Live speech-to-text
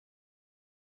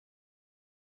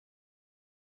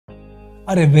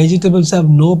Are vegetables have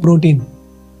no protein.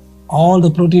 All the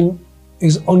protein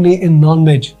is only in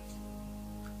non-veg.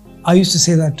 I used to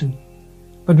say that too.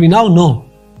 But we now know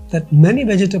that many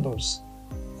vegetables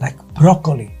like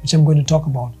broccoli, which I'm going to talk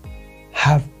about,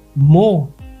 have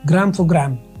more gram for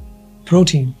gram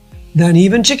protein than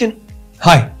even chicken.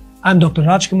 Hi, I'm Dr.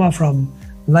 Rajkumar from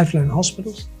Lifeline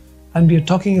Hospitals, and we are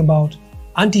talking about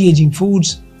anti-aging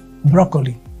foods,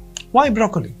 broccoli. Why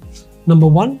broccoli? Number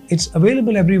one, it's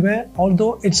available everywhere.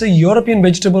 Although it's a European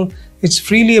vegetable, it's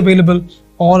freely available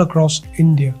all across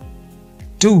India.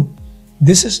 Two,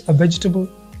 this is a vegetable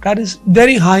that is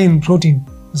very high in protein.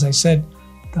 As I said,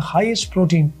 the highest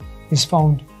protein is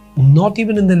found not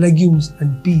even in the legumes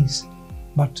and peas,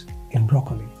 but in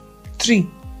broccoli. Three,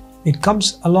 it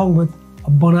comes along with a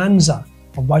bonanza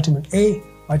of vitamin A,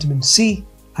 vitamin C,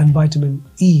 and vitamin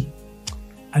E.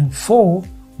 And four,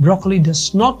 broccoli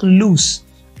does not lose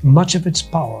much of its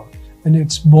power when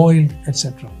it's boiled,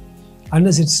 etc.,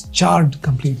 unless it's charred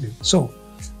completely. So,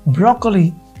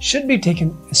 broccoli should be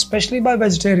taken especially by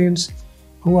vegetarians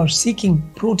who are seeking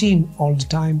protein all the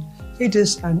time. It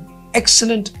is an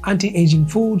excellent anti-aging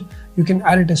food. You can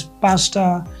add it as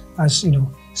pasta, as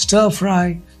stir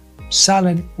fry,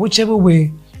 salad, whichever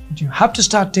way. But you have to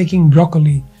start taking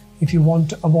broccoli if you want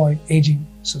to avoid aging.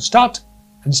 So start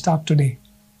today.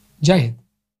 Jai Hind.